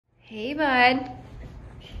Hey, bud.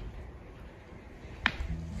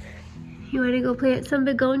 You want to go plant some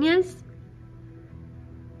begonias?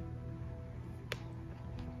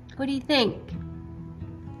 What do you think?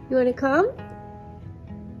 You want to come?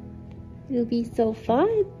 It'll be so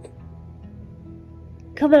fun.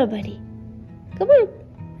 Come on, buddy. Come on.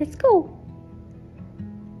 Let's go.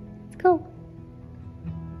 Let's go.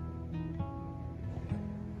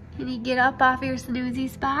 Can you get up off your snoozy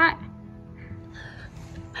spot?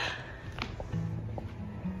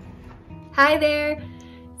 Hi there.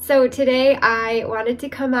 So today I wanted to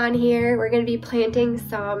come on here. We're going to be planting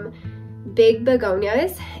some big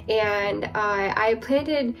begonias, and I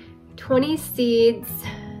planted 20 seeds,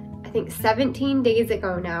 I think 17 days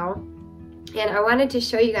ago now, and I wanted to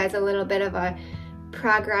show you guys a little bit of a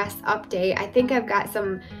progress update. I think I've got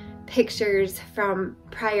some pictures from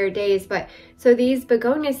prior days, but so these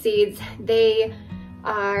begonia seeds, they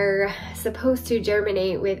are supposed to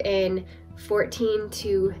germinate within 14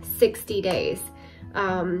 to 60 days.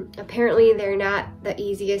 Apparently they're not the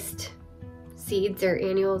easiest seeds or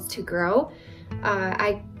annuals to grow.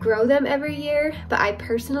 I grow them every year, but I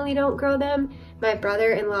personally don't grow them. My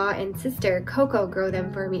brother-in-law and sister Coco grow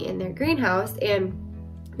them for me in their greenhouse, and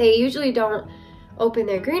they usually don't open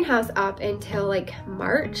their greenhouse up until like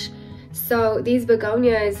March. So these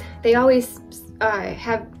begonias, they always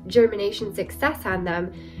have germination success on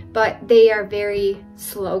them, but they are very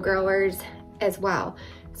slow growers as well.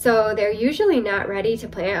 So they're usually not ready to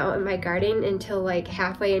plant out in my garden until like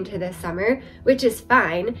halfway into the summer, which is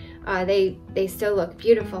fine. They still look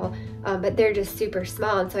beautiful, but they're just super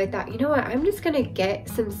small. And so I thought, you know what, I'm just gonna get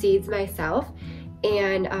some seeds myself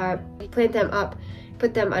and plant them up,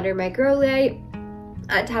 put them under my grow light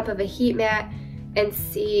on top of a heat mat and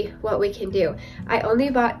see what we can do. I only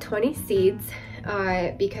bought 20 seeds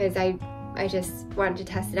because I just wanted to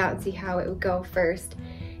test it out and see how it would go first.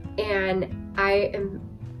 And I am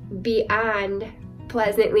beyond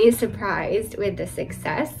pleasantly surprised with the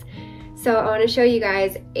success. So I want to show you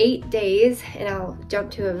guys 8 days, and I'll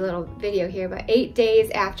jump to a little video here, but 8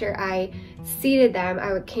 days after I seeded them,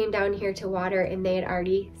 I came down here to water and they had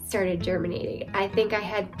already started germinating. I think I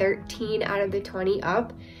had 13 out of the 20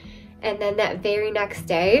 up, and then that very next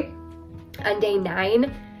day, on day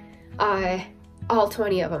 9, all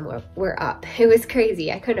 20 of them were up. It was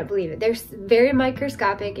crazy. I couldn't believe it. They're very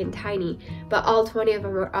microscopic and tiny, but all 20 of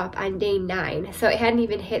them were up on day 9. So it hadn't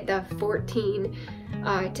even hit the 14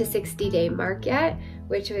 to 60 day mark yet,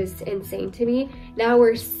 which was insane to me. Now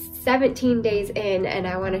we're 17 days in, and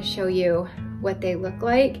I want to show you what they look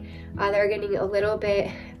like. They're getting a little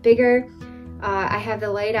bit bigger. I have the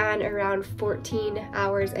light on around 14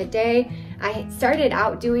 hours a day. I started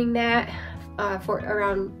out doing that for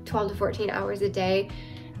around 12 to 14 hours a day,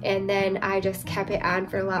 and then I just kept it on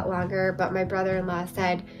for a lot longer, but my brother-in-law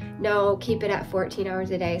said no, keep it at 14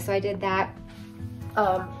 hours a day, so I did that.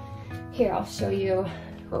 Here, I'll show you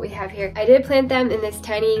what we have here. I did plant them in this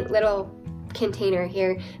tiny little container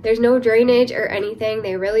here. There's no drainage or anything.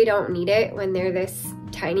 They really don't need it when they're this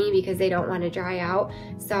tiny because they don't want to dry out.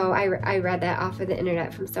 So I read that off of the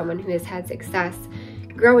internet from someone who has had success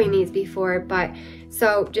growing these before. But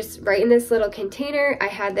so just right in this little container, I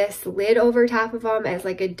had this lid over top of them as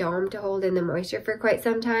like a dome to hold in the moisture for quite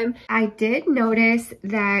some time. I did notice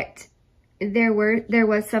that there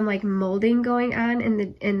was some like molding going on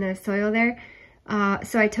in the soil there.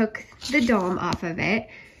 So I took the dome off of it,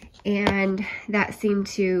 and that seemed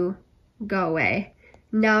to go away.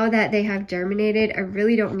 Now that they have germinated, I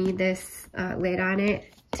really don't need this lid on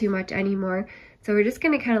it too much anymore. So we're just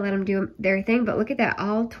gonna kind of let them do their thing, but look at that,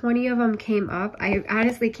 all 20 of them came up. I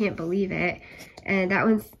honestly can't believe it. And that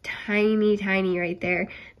one's tiny, tiny right there.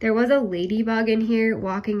 There was a ladybug in here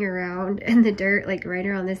walking around in the dirt, like right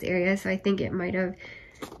around this area. So I think it might have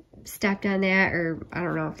stepped on that, or I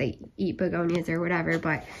don't know if they eat begonias or whatever,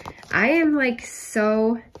 but I am like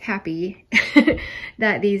so happy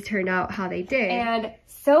that these turned out how they did. And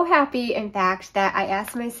so happy, in fact, that I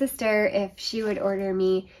asked my sister if she would order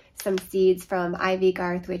me some seeds from Ivy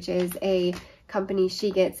Garth, which is a company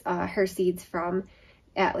she gets her seeds from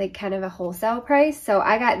at like kind of a wholesale price. So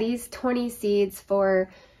I got these 20 seeds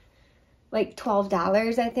for like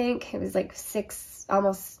 $12, I think. It was like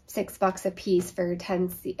almost $6 a piece for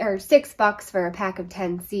 10 or $6 for a pack of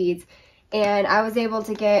 10 seeds. And I was able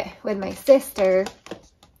to get with my sister,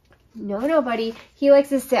 no buddy, he likes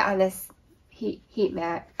to sit on this heat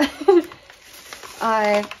mat.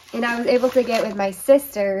 And I was able to get with my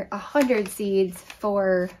sister 100 seeds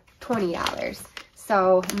for $20.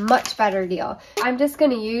 So much better deal. I'm just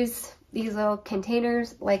gonna use these little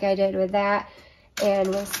containers like I did with that, and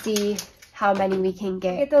we'll see how many we can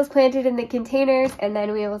get those planted in the containers, and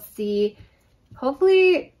then we will see,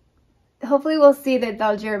 hopefully we'll see that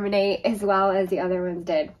they'll germinate as well as the other ones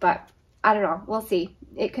did, but I don't know, we'll see.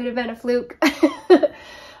 It could have been a fluke,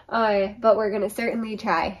 but we're gonna certainly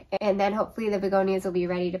try, and then hopefully the begonias will be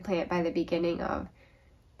ready to plant by the beginning of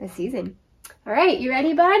the season. All right, you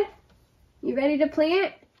ready, bud? You ready to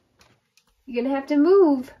plant? You're gonna have to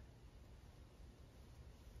move.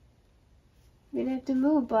 You're gonna have to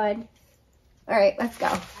move, bud. All right, let's go.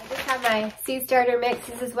 I just have my seed starter mix.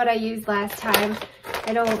 This is what I used last time.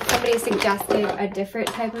 I know somebody suggested a different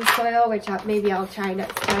type of soil, which maybe I'll try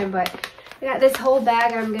next time, but I got this whole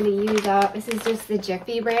bag I'm gonna use up. This is just the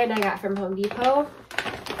Jiffy brand I got from Home Depot.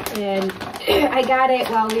 And I got it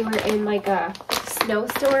while we were in like a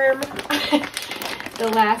snowstorm.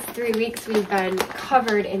 The last 3 weeks we've been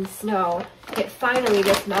covered in snow. It finally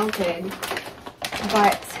just melted,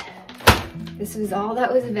 but this was all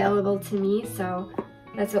that was available to me, so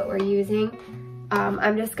that's what we're using.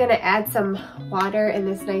 I'm just gonna add some water in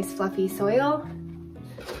this nice fluffy soil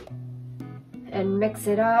and mix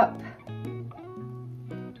it up.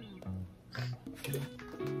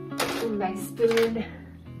 And my spoon,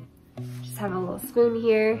 just have a little spoon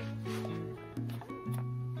here.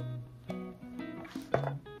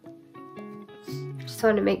 Just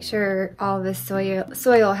want to make sure all the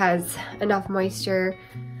soil has enough moisture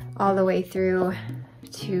all the way through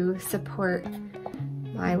to support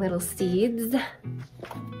my little seeds.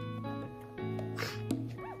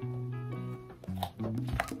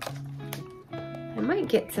 I might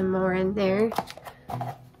get some more in there.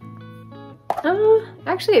 Oh,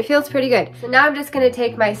 actually it feels pretty good. So now I'm just gonna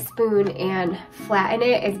take my spoon and flatten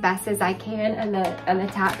it as best as I can on the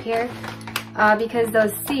top here, because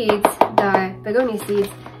those seeds, the begonia seeds,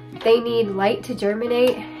 they need light to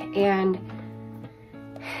germinate, and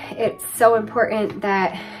it's so important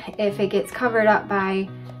that if it gets covered up by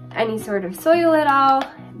any sort of soil at all,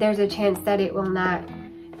 there's a chance that it will not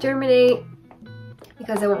germinate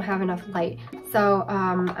because it won't have enough light. So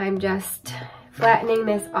I'm just flattening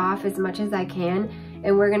this off as much as I can,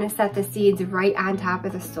 and we're gonna set the seeds right on top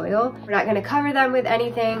of the soil. We're not gonna cover them with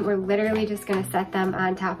anything. We're literally just gonna set them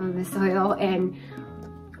on top of the soil and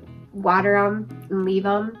water them and leave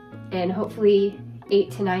them, and hopefully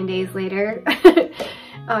 8 to 9 days later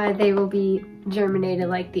they will be germinated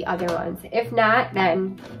like the other ones. If not,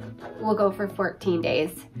 then we'll go for 14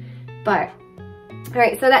 days. But all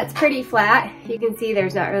right, so that's pretty flat. You can see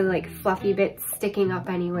there's not really like fluffy bits sticking up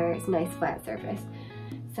anywhere. It's a nice flat surface.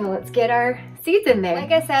 So let's get our seeds in there.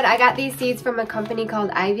 Like I said, I got these seeds from a company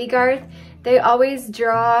called Ivy Garth. They always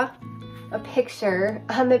draw a picture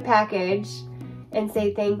on the package and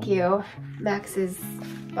say thank you. Max is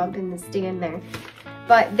bumping the stand there.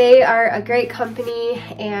 But they are a great company,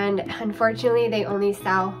 and unfortunately they only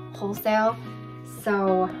sell wholesale.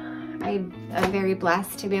 So I'm very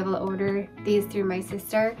blessed to be able to order these through my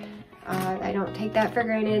sister. I don't take that for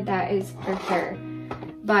granted, that is for sure.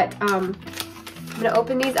 But I'm gonna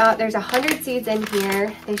open these up. There's 100 seeds in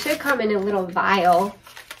here. They should come in a little vial.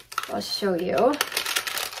 I'll show you.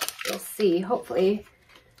 You'll see, hopefully,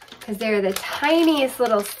 because they're the tiniest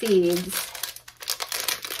little seeds.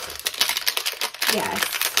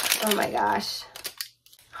 Yes, oh my gosh.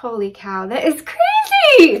 Holy cow, that is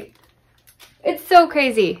crazy! It's so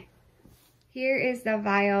crazy. Here is the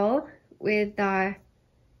vial with the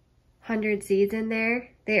 100 seeds in there.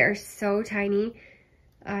 They are so tiny.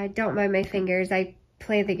 Don't mind my fingers. I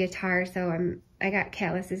play the guitar, so I got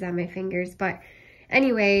calluses on my fingers. But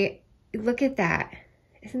anyway, look at that.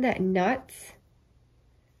 Isn't that nuts?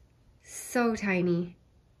 So tiny.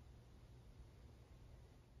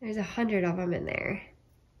 There's 100 of them in there.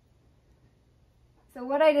 So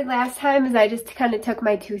what I did last time is I just kind of took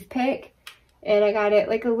my toothpick and I got it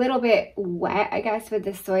like a little bit wet, I guess, with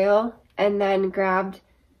the soil, and then grabbed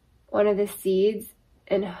one of the seeds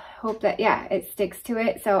and hope that, yeah, it sticks to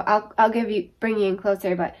it. So I'll bring you in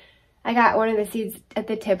closer, but I got one of the seeds at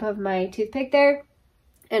the tip of my toothpick there,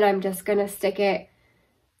 and I'm just gonna stick it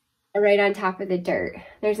right on top of the dirt.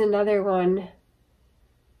 There's another one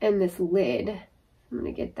in this lid. I'm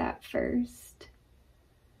gonna get that first.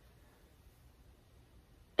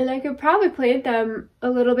 And I could probably plant them a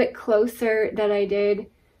little bit closer than I did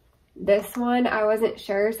this one. I wasn't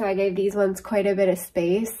sure, so I gave these ones quite a bit of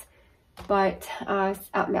space. But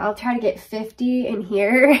I'll try to get 50 in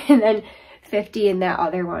here and then 50 in that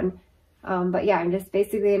other one. But yeah, I'm just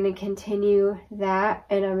basically gonna continue that,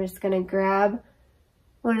 and I'm just gonna grab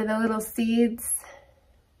one of the little seeds.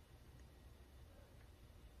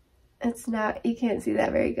 It's not, you can't see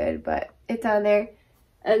that very good, but it's on there.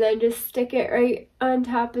 And then just stick it right on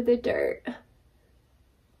top of the dirt.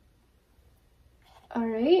 All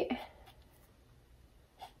right.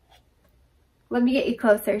 Let me get you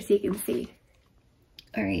closer so you can see.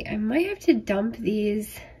 All right, I might have to dump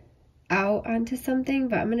these out onto something,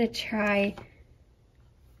 but I'm gonna try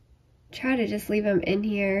to just leave them in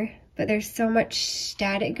here. But there's so much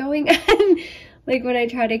static going on. Like when I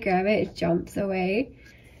try to grab it, it jumps away.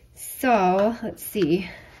 So let's see.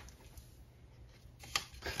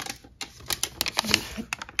 Let me put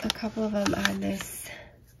a couple of them on this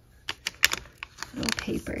little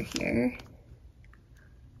paper here.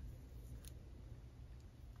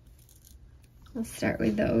 We'll start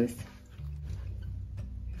with those.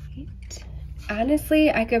 Right. Honestly,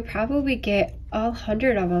 I could probably get all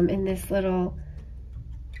 100 of them in this little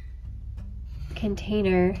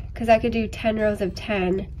container because I could do 10 rows of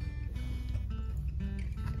 10.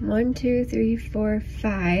 1, 2, 3, 4,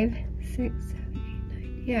 5, 6, 7, 8,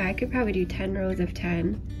 9. Yeah, I could probably do 10 rows of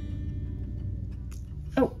 10.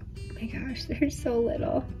 Oh my gosh, there's so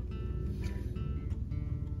little.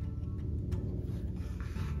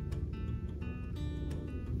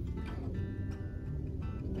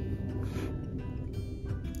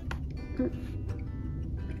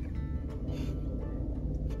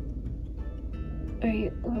 All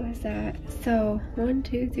right, what was that? So 1,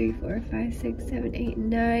 2, 3, 4, 5, 6, 7, 8,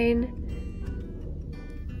 9.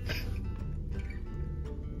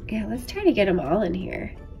 Yeah, let's try to get them all in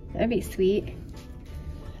here. That'd be sweet.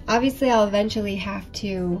 Obviously, I'll eventually have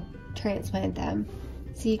to transplant them.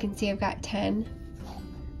 So you can see I've got 10.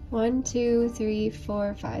 1, 2, 3,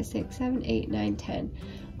 4, 5, 6, 7, 8, 9, 10.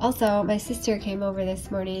 Also, my sister came over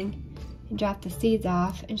this morning and dropped the seeds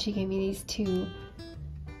off, and she gave me these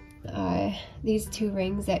two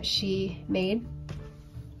rings that she made,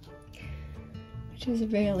 which is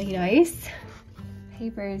really nice.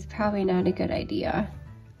 Paper is probably not a good idea.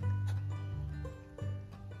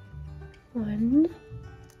 1,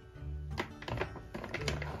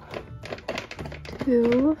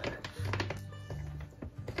 2,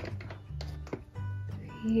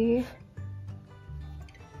 3,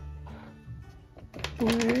 4.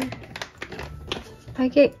 I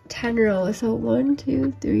get 10 rows, so 1,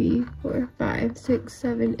 2, 3, 4, 5, 6,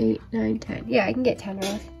 7, 8, 9, 10. Yeah, I can get 10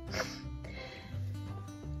 rows.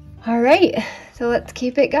 All right, so let's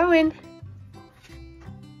keep it going.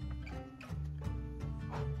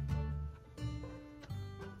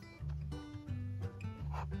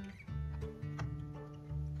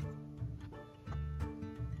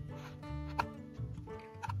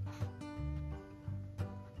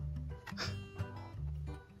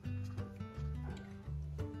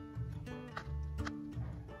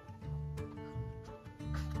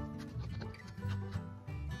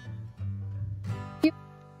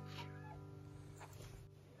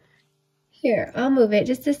 Here, I'll move it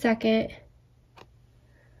just a second.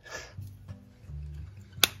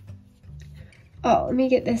 Oh, let me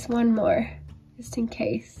get this one more, just in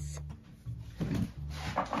case.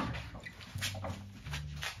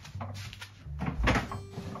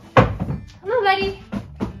 Come on, buddy.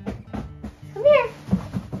 Come here.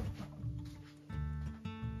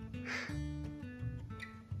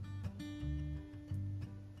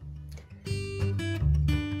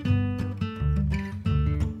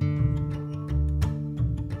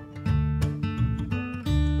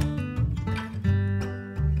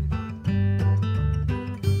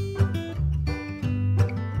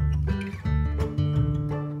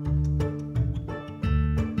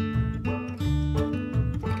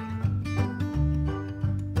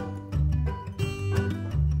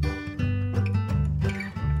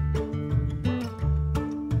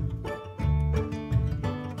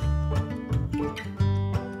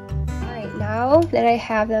 Now that I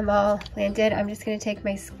have them all planted, I'm just going to take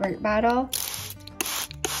my squirt bottle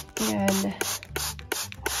and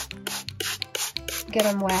get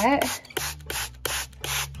them wet.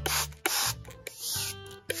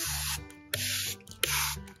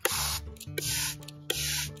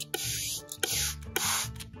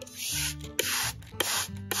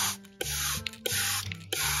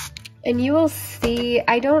 And you will see,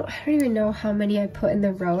 I don't even know how many I put in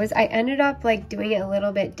the rows. I ended up like doing it a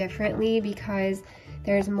little bit differently because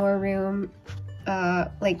there's more room,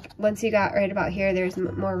 like once you got right about here, there's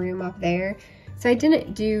more room up there. So I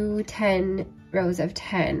didn't do 10 rows of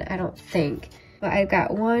 10, I don't think. But I've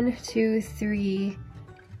got 1, 2, 3,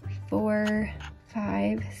 4,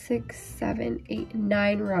 5, 6, 7, 8,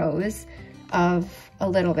 9 rows of a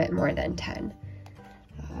little bit more than 10.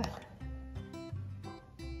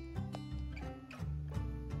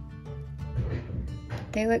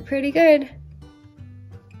 They look pretty good.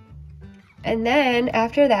 And then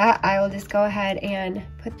after that, I will just go ahead and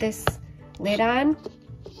put this lid on.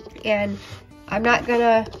 And I'm not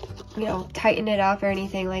gonna you know, tighten it up or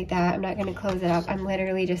anything like that. I'm not gonna close it up. I'm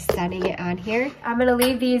literally just setting it on here. I'm gonna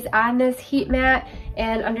leave these on this heat mat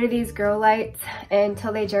and under these grow lights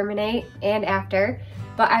until they germinate and after.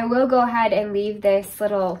 But I will go ahead and leave this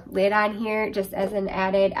little lid on here just as an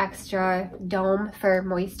added extra dome for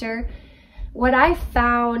moisture. What I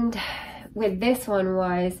found with this one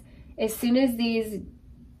was, as soon as these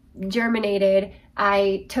germinated,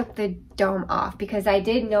 I took the dome off because I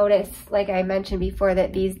did notice, like I mentioned before,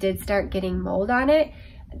 that these did start getting mold on it.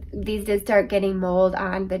 These did start getting mold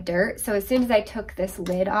on the dirt. So as soon as I took this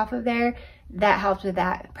lid off of there, that helped with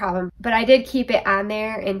that problem. But I did keep it on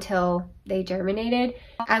there until they germinated.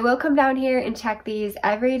 I will come down here and check these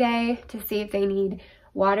every day to see if they need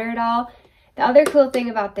water at all. The other cool thing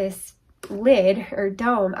about this lid, or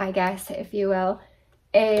dome, I guess, if you will,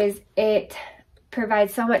 is it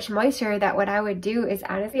provides so much moisture that what I would do is,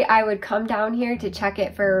 honestly, I would come down here to check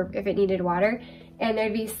it for if it needed water, and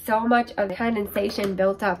there'd be so much of condensation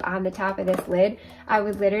built up on the top of this lid. I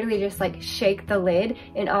would literally just like shake the lid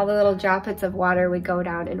and all the little droplets of water would go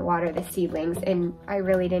down and water the seedlings, and I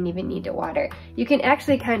really didn't even need to water. You can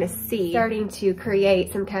actually kind of see starting to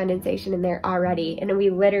create some condensation in there already, and we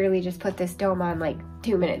literally just put this dome on like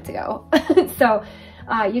 2 minutes ago. So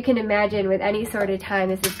you can imagine with any sort of time,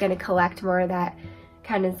 this is going to collect more of that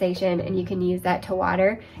condensation and you can use that to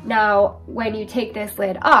water. Now, when you take this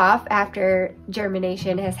lid off after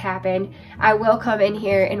germination has happened, I will come in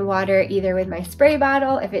here and water either with my spray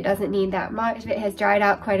bottle if it doesn't need that much. If it has dried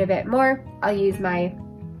out quite a bit more, I'll use my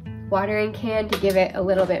watering can to give it a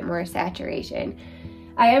little bit more saturation.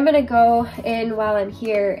 I am going to go in while I'm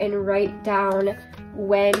here and write down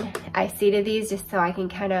when I seeded these, just so I can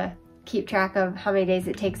kind of keep track of how many days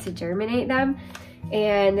it takes to germinate them.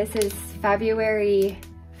 And this is February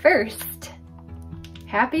 1st.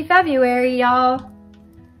 Happy February, y'all.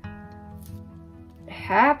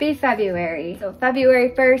 Happy February. So February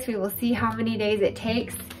 1st, we will see how many days it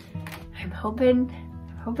takes. I'm hoping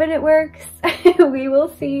it works. We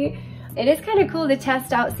will see. It is kind of cool to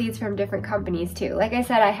test out seeds from different companies too. Like I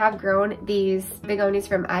said, I have grown these begonias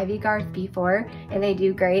from Ivy Garth before, and they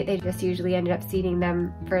do great. They just usually ended up seeding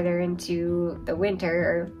them further into the winter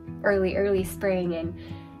or early spring, and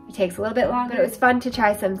it takes a little bit longer. But it was fun to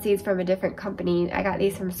try some seeds from a different company. I got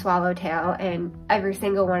these from Swallowtail, and every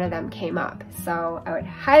single one of them came up. So I would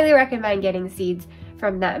highly recommend getting seeds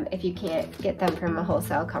from them if you can't get them from a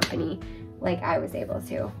wholesale company like I was able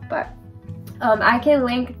to. But I can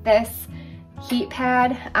link this heat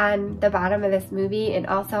pad on the bottom of this movie, and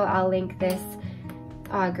also I'll link this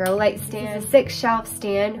grow light stand. It's a 6-shelf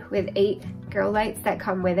stand with 8 grow lights that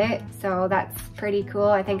come with it, so that's pretty cool.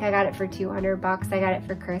 I think I got it for 200 bucks. I got it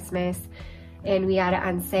for Christmas and we got it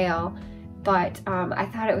on sale, but I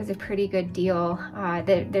thought it was a pretty good deal.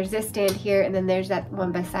 There's this stand here, and then there's that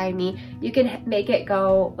one beside me. You can make it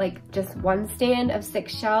go like just one stand of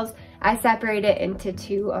 6 shelves. I separate it into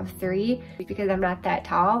 2 of 3 because I'm not that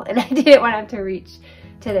tall and I didn't want to have to reach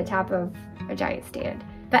to the top of a giant stand.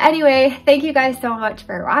 But anyway, thank you guys so much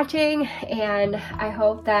for watching, and I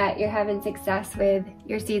hope that you're having success with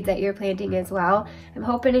your seeds that you're planting as well. I'm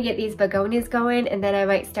hoping to get these begonias going, and then I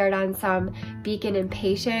might start on some beacon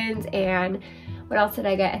impatiens, and what else did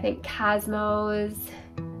I get? I think cosmos.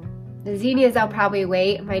 The zinnias I'll probably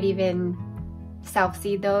wait. I might even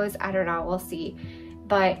self-seed those. I don't know, we'll see.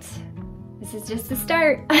 But this is just the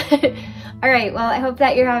start. All right, well, I hope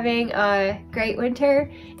that you're having a great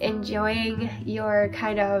winter, enjoying your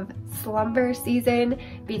kind of slumber season,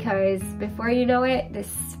 because before you know it, the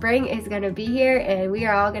spring is gonna be here and we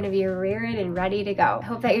are all gonna be rearing and ready to go. I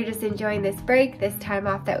hope that you're just enjoying this break, this time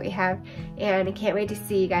off that we have, and I can't wait to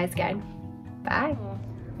see you guys again. Bye.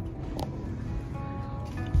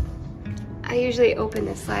 I usually open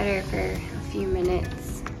the slider for a few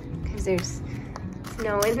minutes because there's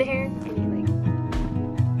snow in there.